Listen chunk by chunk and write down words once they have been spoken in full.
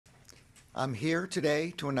I'm here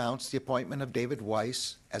today to announce the appointment of David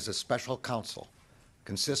Weiss as a special counsel,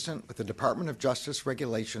 consistent with the Department of Justice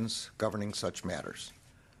regulations governing such matters.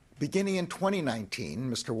 Beginning in 2019,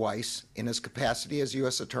 Mr. Weiss, in his capacity as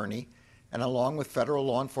U.S. Attorney and along with federal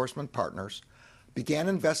law enforcement partners, began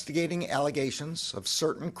investigating allegations of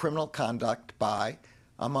certain criminal conduct by,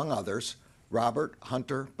 among others, Robert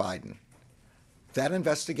Hunter Biden. That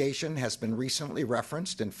investigation has been recently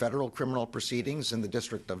referenced in federal criminal proceedings in the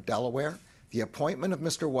District of Delaware. The appointment of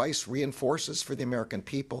Mr. Weiss reinforces for the American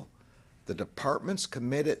people the Department's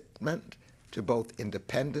commitment to both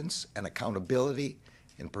independence and accountability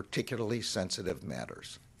in particularly sensitive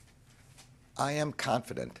matters. I am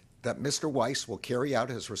confident that Mr. Weiss will carry out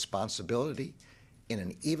his responsibility in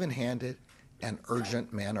an even-handed and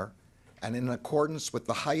urgent manner and in accordance with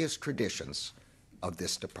the highest traditions of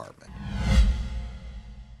this department.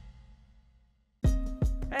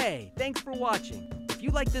 Hey, thanks for watching. If you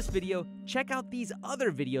like this video, check out these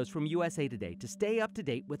other videos from USA Today to stay up to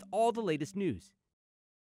date with all the latest news.